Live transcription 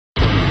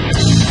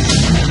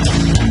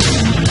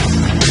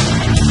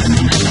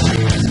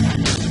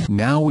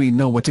now we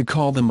know what to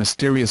call the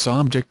mysterious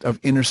object of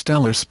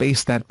interstellar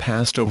space that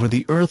passed over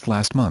the Earth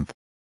last month.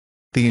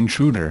 The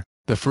intruder,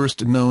 the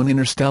first known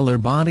interstellar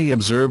body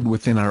observed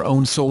within our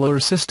own solar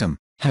system,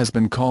 has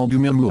been called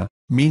Oumuamua,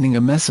 meaning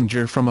a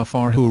messenger from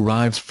afar who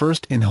arrives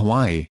first in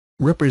Hawaii.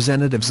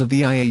 Representatives of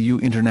the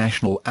IAU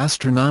International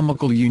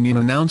Astronomical Union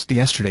announced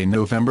yesterday,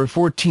 November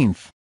 14.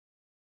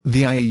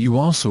 The IAU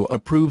also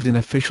approved an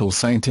official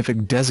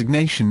scientific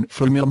designation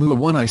for Oumuamua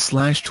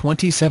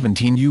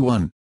 1I/2017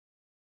 U1.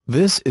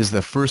 This is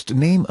the first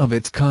name of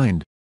its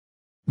kind.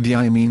 The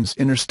I means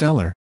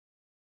interstellar.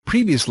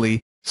 Previously,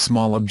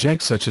 small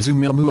objects such as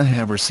Oumuamua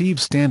have received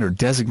standard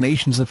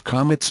designations of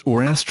comets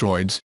or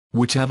asteroids,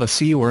 which have a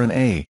C or an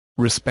A,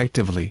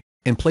 respectively,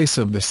 in place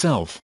of the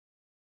self.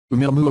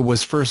 Oumuamua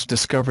was first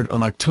discovered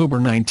on October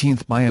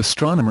 19 by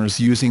astronomers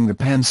using the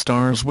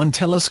Pan-STARRS 1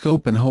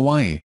 telescope in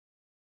Hawaii.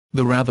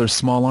 The rather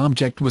small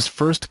object was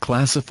first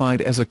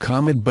classified as a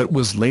comet but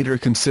was later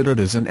considered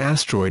as an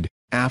asteroid,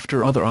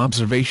 after other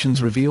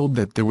observations revealed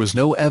that there was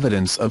no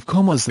evidence of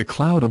coma as the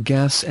cloud of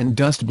gas and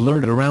dust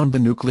blurred around the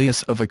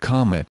nucleus of a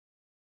comet.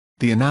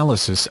 The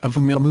analysis of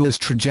Oumuamua's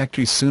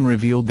trajectory soon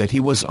revealed that he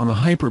was on a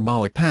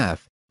hyperbolic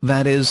path,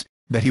 that is,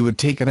 that he would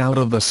take it out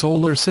of the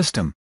solar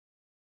system.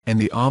 And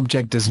the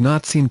object does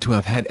not seem to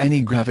have had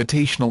any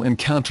gravitational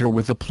encounter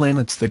with the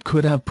planets that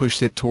could have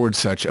pushed it toward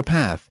such a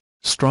path,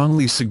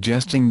 strongly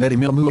suggesting that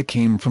Oumuamua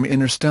came from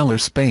interstellar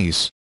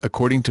space,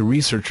 according to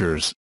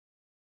researchers.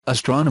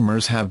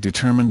 Astronomers have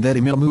determined that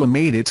Oumuamua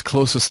made its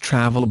closest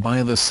travel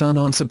by the Sun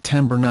on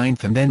September 9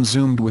 and then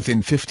zoomed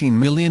within 15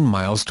 million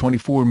miles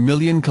 24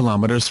 million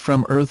kilometers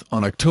from Earth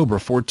on October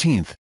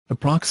 14,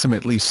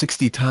 approximately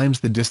 60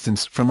 times the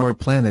distance from our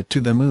planet to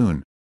the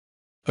Moon.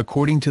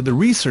 According to the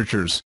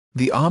researchers,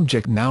 the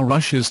object now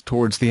rushes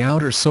towards the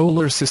outer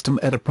solar system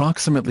at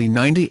approximately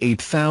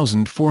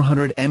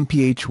 98,400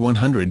 mph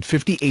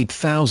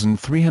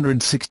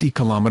 158,360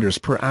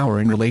 km per hour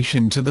in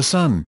relation to the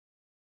Sun.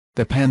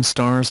 The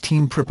Pan-STARRS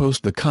team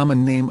proposed the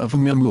common name of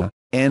Oumuamua,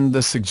 and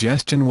the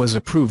suggestion was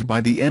approved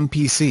by the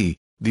MPC,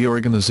 the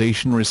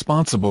organization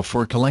responsible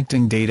for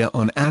collecting data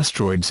on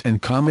asteroids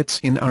and comets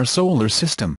in our solar system.